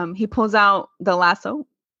he pulls out the lasso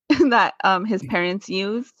that his parents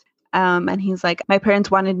used. And he's like, my parents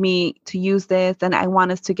wanted me to use this, and I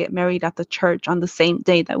want us to get married at the church on the same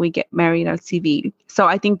day that we get married at civil. So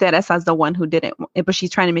I think Teresa's the one who didn't, but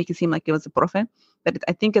she's trying to make it seem like it was the profe. But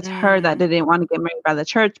I think it's her that didn't want to get married by the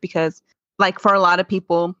church because, like, for a lot of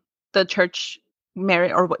people, the church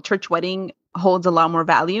marriage or church wedding holds a lot more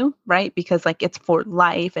value, right? Because like it's for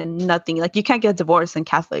life and nothing. Like you can't get divorced in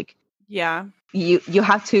Catholic. Yeah, you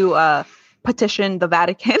have to petition the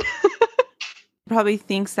Vatican. Probably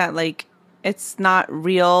thinks that like it's not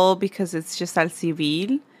real because it's just al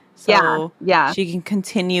civil. So yeah, she can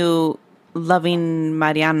continue loving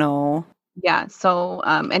Mariano. Yeah. So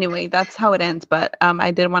anyway, that's how it ends. But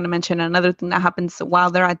I did want to mention another thing that happens while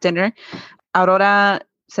they're at dinner. Aurora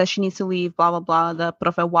says she needs to leave, blah, blah, blah. The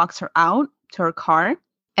profe walks her out to her car.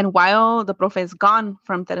 And while the profe is gone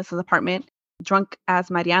from Teresa's apartment, drunk as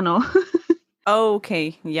Mariano. Oh,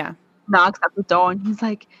 okay. Yeah. Knocks at the door and he's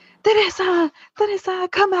like, Teresa,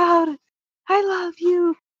 come out. I love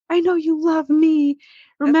you. I know you love me.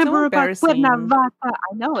 Remember about Cuernavaca.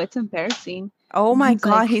 I know, it's embarrassing. Oh my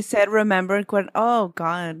God, like, he said remember oh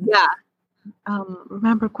God. Yeah.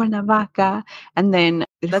 Remember Cuernavaca. And then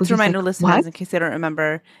let's remind our listeners in case they don't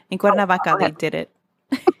remember. In Cuernavaca they did it.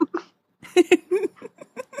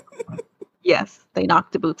 Yes, they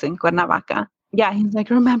knocked the boots in Cuernavaca. Yeah, he's like,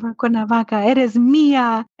 remember Cuernavaca, it is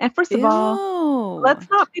Mia. And first of all, let's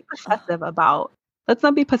not be possessive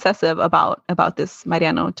about this,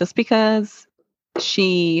 Mariano. Just because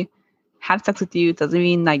she had sex with you doesn't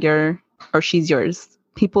mean that she's yours.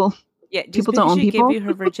 People don't own people. Give you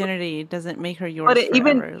her virginity doesn't make her yours. But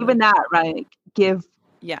even that, right? Give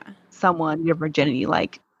someone your virginity.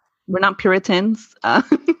 Like, we're not Puritans.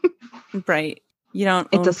 Right. You don't.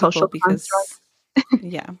 It's a social because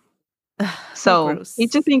yeah. So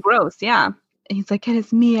he's just being gross. Yeah. And he's like, it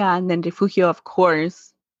is Mia. And then Refugio, of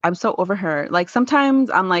course. I'm so over her. Like,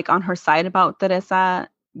 sometimes I'm like on her side about Teresa.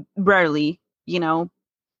 Rarely, or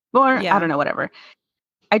I don't know, whatever.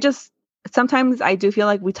 Sometimes I do feel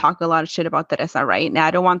like we talk a lot of shit about Teresa, right? And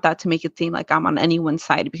I don't want that to make it seem like I'm on anyone's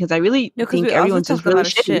side because I really think everyone's just really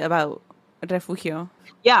shit about Refugio.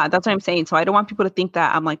 Yeah, that's what I'm saying. So I don't want people to think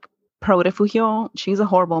that I'm like pro Refugio. She's a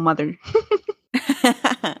horrible mother.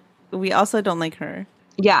 We also don't like her.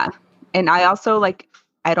 Yeah. And I also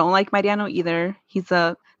I don't like Mariano either. He's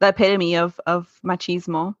the epitome of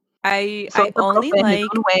machismo. I only like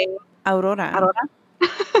Aurora.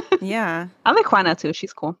 Yeah. I like Juana too.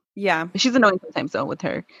 She's cool. Yeah. She's annoying sometimes though with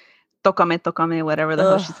her tocame, whatever the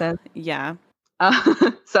hell she says. Yeah.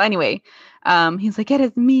 So anyway, he's like, it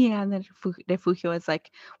is me. And then Refugio is like,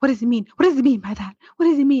 what does it mean? What does it mean by that? What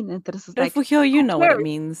does it mean? And Teresa's like, Refugio, you know what it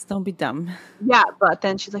means. Don't be dumb. Yeah, but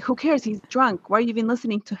then she's like, who cares? He's drunk. Why are you even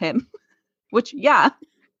listening to him? Which, yeah.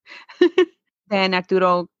 Then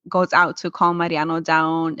Arturo goes out to calm Mariano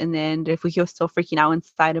down, and then Refugio is still freaking out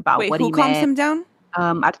inside about what he meant. Who calms him down?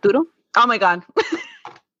 Arturo. Oh my God.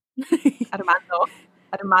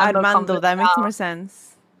 Armando. That makes more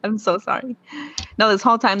sense. I'm so sorry. No, this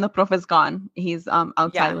whole time the prof is gone. He's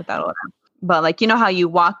outside with Aurora. But like, you know how you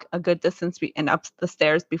walk a good distance and up the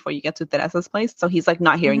stairs before you get to Teresa's place? So he's like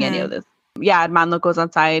not hearing any of this. Yeah, Armando goes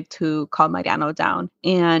outside to call Mariano down.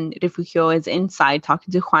 And Refugio is inside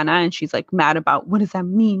talking to Juana. And she's like mad about, what does that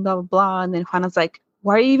mean? Blah, blah, blah. And then Juana's like,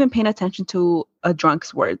 why are you even paying attention to a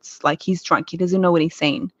drunk's words? Like, he's drunk. He doesn't know what he's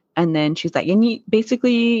saying. And then she's like,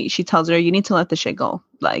 basically, she tells her, you need to let the shit go.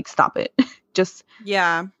 Like, stop it. Just,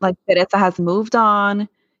 like, Teresa has moved on.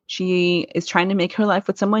 She is trying to make her life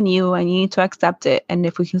with someone new, and you need to accept it. And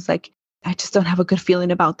if he was like, I just don't have a good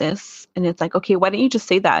feeling about this. And it's like, okay, why don't you just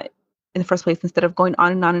say that in the first place instead of going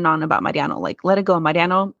on and on and on about Mariano? Like, let it go.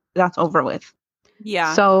 Mariano, that's over with.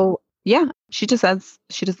 Yeah. So, yeah, she just says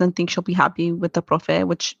she doesn't think she'll be happy with the profe,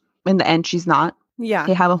 which in the end, she's not. Yeah.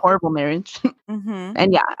 They have a horrible marriage.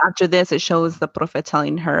 And yeah, after this, it shows the profe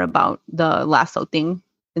telling her about the lasso thing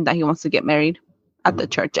and that he wants to get married at the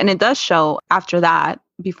church. And it does show after that,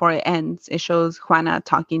 before it ends, it shows Juana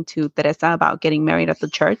talking to Teresa about getting married at the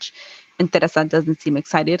church. And Teresa doesn't seem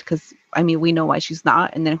excited because, I mean, we know why she's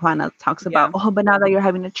not. And then Juana talks about, oh, but now that you're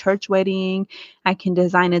having a church wedding, I can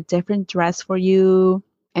design a different dress for you.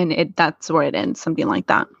 And that's where it ends, something like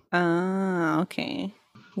that. Okay.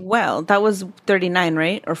 Well, that was 39,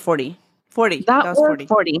 right? Or 40? 40. That was 40.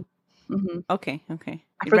 40. Mm-hmm. Okay.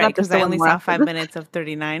 I forgot because I only saw 5 minutes of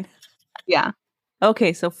 39. Yeah.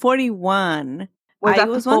 Okay, so 41. I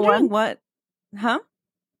was wondering what... Huh?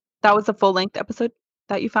 That was a full-length episode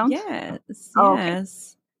that you found? Yes. Okay.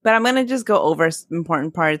 But I'm going to just go over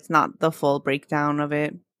important parts, not the full breakdown of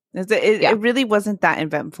it. It really wasn't that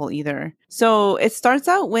eventful either. So it starts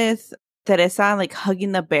out with Teresa like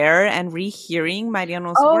hugging the bear and rehearing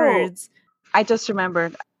Mariano's words. I just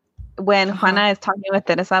remembered when Juana is talking with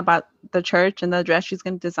Teresa about the church and the dress she's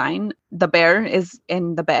going to design, the bear is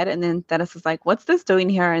in the bed. And then Teresa's like, what's this doing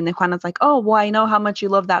here? And then Juana's like, oh, well, I know how much you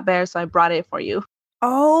love that bear, so I brought it for you.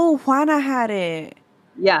 Oh, Juana had it.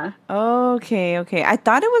 Yeah. Okay. I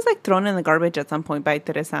thought it was like thrown in the garbage at some point by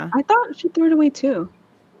Teresa. I thought she threw it away too.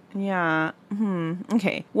 Yeah.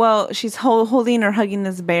 Okay. Well, she's holding or hugging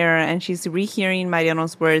this bear, and she's rehearing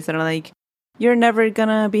Mariano's words that are like, you're never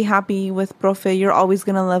gonna be happy with Profe. You're always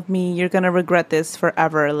gonna love me. You're gonna regret this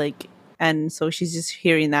forever. Like, and so she's just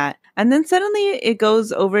hearing that. And then suddenly it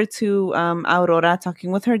goes over to Aurora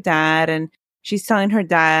talking with her dad, and she's telling her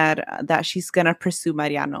dad that she's gonna pursue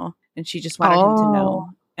Mariano, and she just wanted him to know.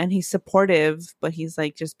 And he's supportive, but he's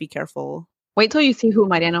like, just be careful. Wait till you see who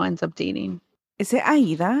Mariano ends up dating. Is it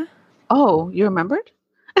Aida? Oh, you remembered?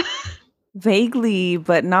 Vaguely,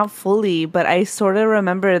 but not fully. But I sort of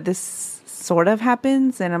remember this sort of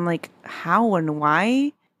happens, and I'm like, how and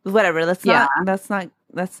why? Whatever. Let's not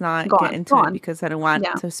get into it because I don't want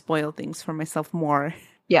to spoil things for myself more.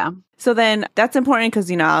 Yeah. So then that's important because,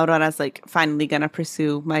 you know, Aurora's like finally gonna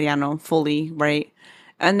pursue Mariano fully, right?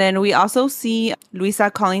 And then we also see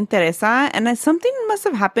Luisa calling Teresa, and something must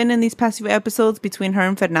have happened in these past few episodes between her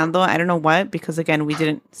and Fernando. I don't know what, because again, we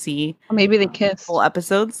didn't see maybe they kissed full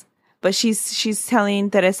episodes. But she's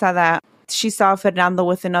telling Teresa that she saw Fernando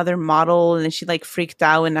with another model, and she like freaked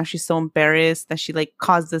out, and now she's so embarrassed that she like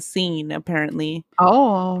caused the scene apparently.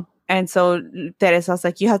 Oh. And so Teresa's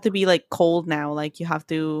like, you have to be like cold now, like you have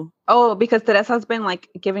to. Oh, because Teresa's been like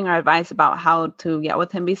giving her advice about how to get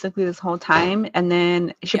with him basically this whole time. And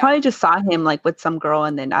then she probably just saw him like with some girl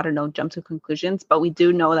and then, I don't know, jump to conclusions. But we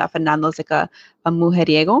do know that Fernando's like a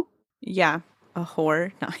mujeriego. Yeah. A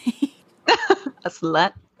whore. No. A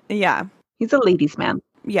slut. Yeah. He's a ladies' man.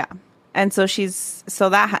 Yeah. And so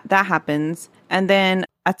that happens. And then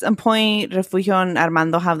at some point, Refugio and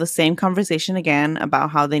Armando have the same conversation again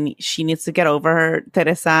about how she needs to get over her,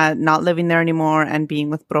 Teresa not living there anymore and being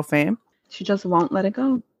with Profe. She just won't let it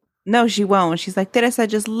go. No, she won't. She's like, Teresa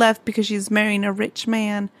just left because she's marrying a rich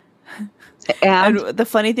man. And the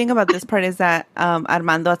funny thing about this part is that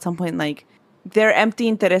Armando at some point, like, they're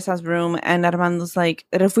emptying Teresa's room, and Armando's like,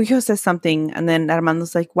 Refugio says something, and then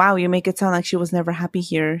Armando's like, wow, you make it sound like she was never happy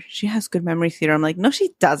here. She has good memories here. I'm like, no,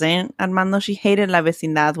 she doesn't. Armando, she hated La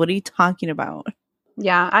Vecindad. What are you talking about?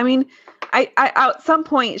 Yeah, I mean, I at some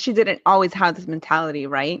point, she didn't always have this mentality,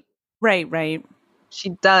 right? Right. She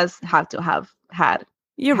does have to have had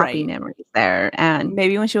happy memories there. And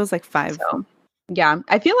maybe when she was like 5. So, yeah,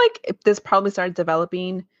 I feel like this probably started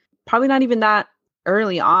developing, probably not even that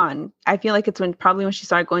early on. I feel like it's when she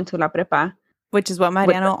started going to La Prepa. Which is what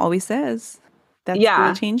Mariano always says. That's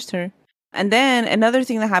what changed her. And then another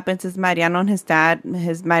thing that happens is Mariano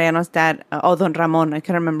and Mariano's dad, Don Ramon, I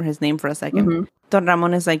can't remember his name for a second. Mm-hmm. Don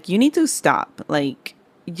Ramon is like, you need to stop. Like,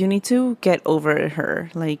 you need to get over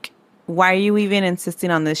her. Like, why are you even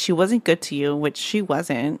insisting on this? She wasn't good to you, which she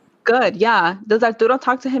wasn't. Good, yeah. Does Arturo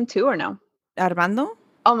talk to him too or no? Armando?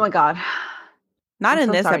 Oh my God. Not I'm in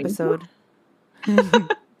so this sorry. episode.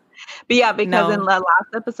 But yeah, because No. in the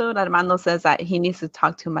last episode, Armando says that he needs to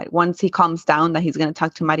talk to once he calms down, that he's going to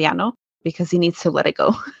talk to Mariano because he needs to let it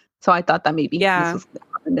go. So I thought that maybe this was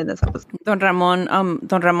happened in this episode. Don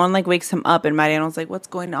Ramon like wakes him up and Mariano's like, what's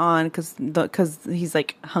going on? Because he's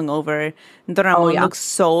like hungover. And Don Ramon looks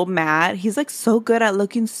so mad. He's like so good at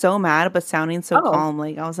looking so mad but sounding so calm.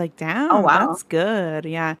 Like I was like, damn, that's good.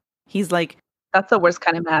 Yeah. He's like, that's the worst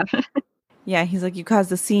kind of mad. Yeah, he's like, you caused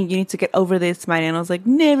the scene. You need to get over this. Mariano's like,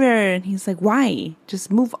 never. And he's like, why? Just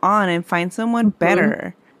move on and find someone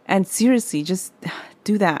better. And seriously, just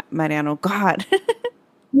do that, Mariano. God.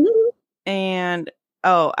 And,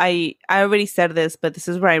 I already said this, but this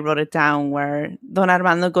is where I wrote it down, where Don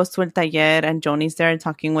Armando goes to El Taller and Joni's there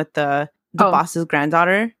talking with the boss's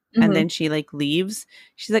granddaughter. And then she like leaves.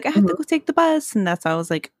 She's like, I have to go take the bus. And that's why I was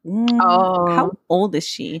like, how old is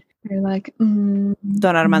she? You're like, Don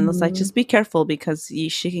Armando's like, just be careful because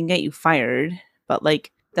she can get you fired. But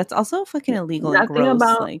like, that's also fucking illegal and gross.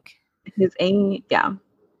 About like his age, yeah.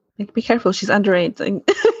 Like, be careful, she's underage.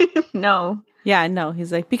 Like, no. Yeah, no.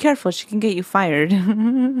 He's like, be careful, she can get you fired.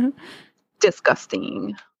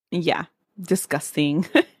 Disgusting. Yeah, disgusting.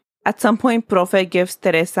 At some point, Profe gives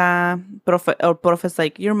Profe's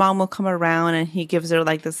like, your mom will come around, and he gives her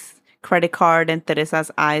like this credit card, and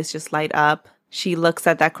Teresa's eyes just light up. She looks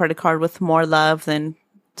at that credit card with more love than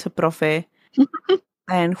to Profe.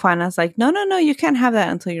 And Juana's like, no, you can't have that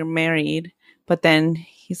until you're married. But then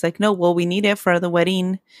he's like, no, well, we need it for the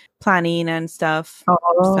wedding planning and stuff.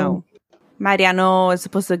 So Mariano is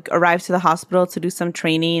supposed to arrive to the hospital to do some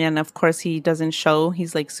training. And of course, he doesn't show.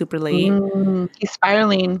 He's like super late. He's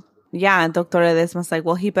spiraling. Yeah, and Dr. Ledesma's like,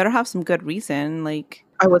 well, he better have some good reason. Like,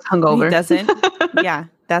 I was hungover. He doesn't. Yeah,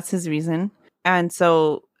 that's his reason. And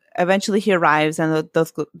so eventually he arrives, and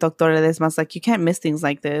Dr. Ledesma's like, you can't miss things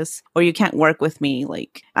like this, or you can't work with me.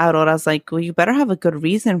 Like, Aurora's like, well, you better have a good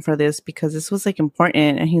reason for this because this was like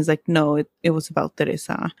important. And he's like, no, it was about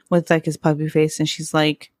Teresa, with like his puppy face. And she's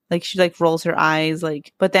like she like rolls her eyes,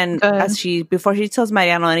 like, but then before she tells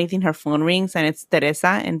Mariano anything, her phone rings and it's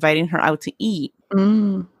Teresa inviting her out to eat.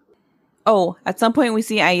 Oh, at some point we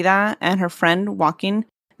see Aida and her friend walking,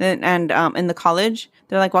 and in the college,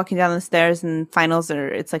 they're like walking down the stairs, and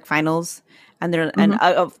it's like finals, and they're and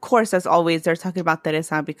of course, as always, they're talking about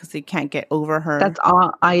Teresa because they can't get over her. That's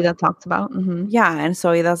all Aida talks about. Yeah, and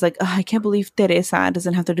so Aida's like, I can't believe Teresa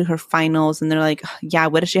doesn't have to do her finals, and they're like, yeah,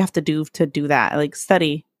 what does she have to do that? Like,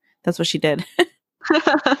 study. That's what she did.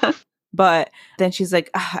 But then she's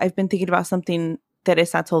like, I've been thinking about something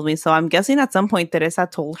Teresa told me. So I'm guessing at some point Teresa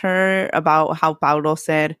told her about how Paulo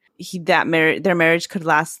said their marriage could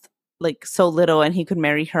last like so little and he could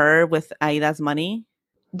marry her with Aida's money.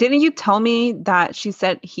 Didn't you tell me that she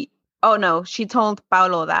said she told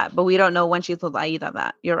Paulo that, but we don't know when she told Aida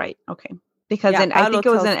that. You're right. Okay. Because then I think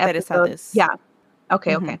it was an episode. Yeah.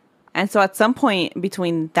 Okay, okay. And so at some point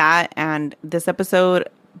between that and this episode,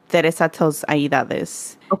 Teresa tells Aida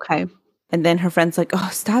this. Okay. And then her friend's like, oh,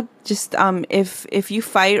 stop. Just, if you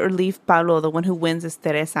fight or leave Paulo, the one who wins is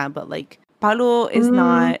Teresa. But, like, Paulo is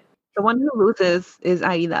not... The one who loses is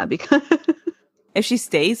Aida because... if she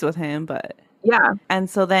stays with him, but... Yeah. And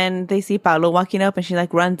so then they see Paulo walking up and she,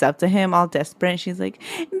 like, runs up to him all desperate. And she's like,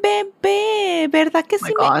 Bebe, ¿verdad que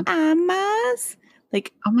si me amas?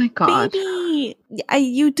 Like, oh my God. Baby,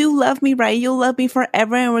 you do love me, right? You'll love me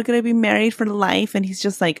forever and we're going to be married for life. And he's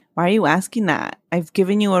just like, why are you asking that? I've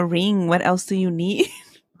given you a ring. What else do you need?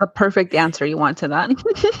 The perfect answer you want to that.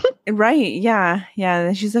 Right. Yeah. Yeah.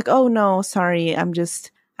 And she's like, oh, no, sorry.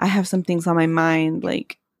 I have some things on my mind.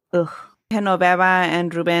 Like, ugh. Genoveva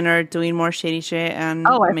and Ruben are doing more shady shit. And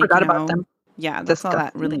I forgot about them. Yeah. That's all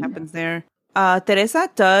that really happens there. Teresa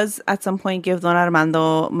does at some point give Don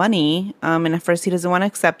Armando money. And at first he doesn't want to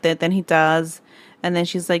accept it. Then he does. And then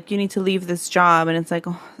she's like, you need to leave this job. And it's like,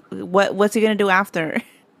 oh, what's he going to do after?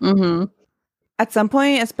 At some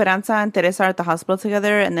point, Esperanza and Teresa are at the hospital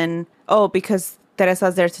together. And then, because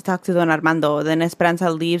Teresa's there to talk to Don Armando. Then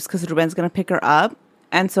Esperanza leaves because Ruben's going to pick her up.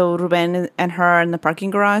 And so Ruben and her are in the parking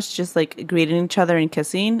garage just like greeting each other and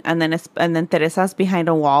kissing. And then Teresa's behind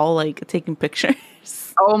a wall like taking pictures.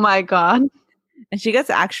 Oh my God. And she gets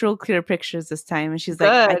actual clear pictures this time. And she's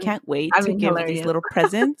like, I can't wait to give these little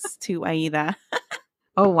presents to Aida.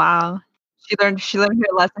 Oh, wow. She learned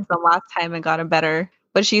her lesson from last time and got it better.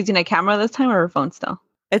 But she's using a camera this time or her phone still?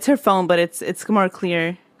 It's her phone, but it's more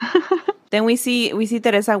clear. Then we see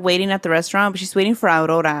Teresa waiting at the restaurant, but she's waiting for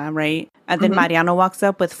Aurora, right? And then Mariano walks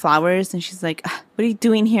up with flowers and she's like, what what are you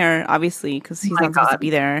doing here? Obviously, because he's not supposed to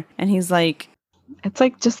be there. And he's like... It's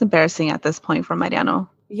like just embarrassing at this point for Mariano.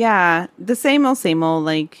 Yeah, the same old,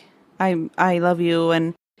 like, I love you.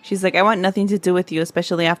 And she's like, I want nothing to do with you,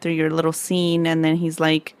 especially after your little scene. And then he's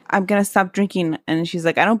like, I'm going to stop drinking. And she's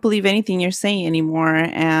like, I don't believe anything you're saying anymore.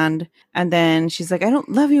 And then she's like, I don't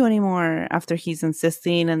love you anymore after he's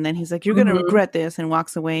insisting. And then he's like, you're going to regret this, and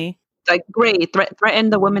walks away. Like, great. Threaten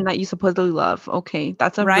the woman that you supposedly love. Okay.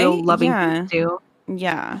 That's a real loving thing to do.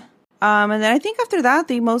 Yeah. And then I think after that,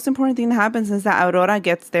 the most important thing that happens is that Aurora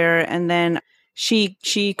gets there, and then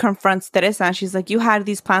she confronts Teresa, and she's like, you had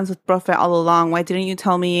these plans with Profe all along. Why didn't you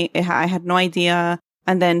tell me? I had no idea.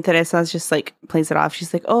 And then Teresa's just like plays it off.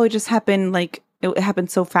 She's like, oh, it just happened. Like, it happened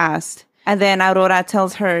so fast. And then Aurora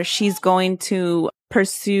tells her she's going to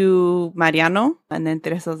pursue Mariano. And then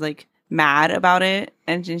Teresa's like mad about it.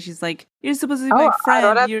 And then she's like, you're supposed to be my friend.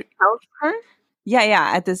 Aurora tells her?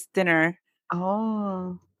 Yeah, at this dinner.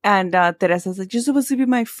 Oh. And Teresa's like, you're supposed to be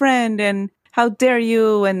my friend, and how dare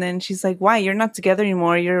you? And then she's like, why? You're not together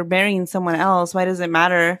anymore. You're marrying someone else. Why does it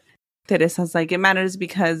matter? Teresa's like, it matters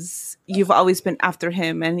because you've always been after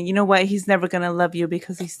him. And you know what? He's never going to love you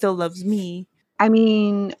because he still loves me. I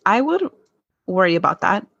mean, I would worry about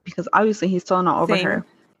that because obviously he's still not over her.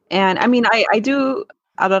 And I mean, I do,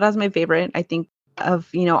 Aurora's my favorite, I think, of,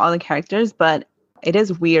 all the characters, but it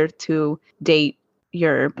is weird to date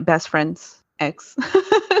your best friend's ex.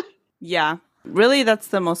 Yeah, really, that's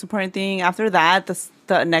the most important thing. After that,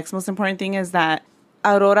 the next most important thing is that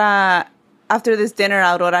Aurora, after this dinner,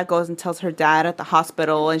 Aurora goes and tells her dad at the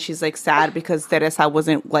hospital, and she's like sad because Teresa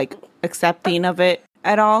wasn't like accepting of it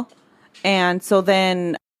at all. And so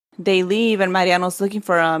then they leave, and Mariano's looking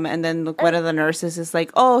for him, and then one of the nurses is like,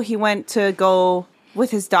 oh, he went to go with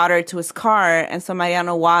his daughter to his car. And so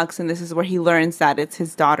Mariano walks, and this is where he learns that it's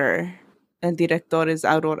his daughter. El director is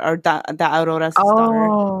Aurora, or that Aurora's daughter.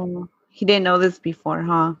 Oh, he didn't know this before,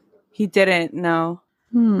 huh? He didn't know.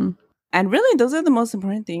 And really, those are the most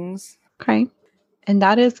important things. Okay. And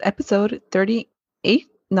that is episode 38.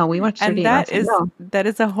 No, we watched 38. And that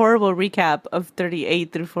is a horrible recap of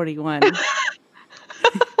 38 through 41.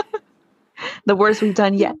 The worst we've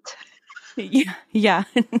done yet. Yeah.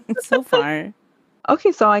 So far.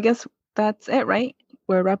 Okay, so I guess that's it, right?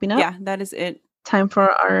 We're wrapping up. Yeah, that is it. Time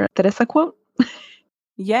for our Teresa quote.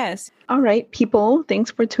 Yes. All right, people.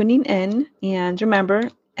 Thanks for tuning in. And remember,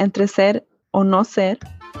 entre ser o no ser,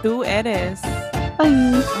 tú eres.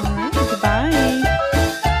 Bye.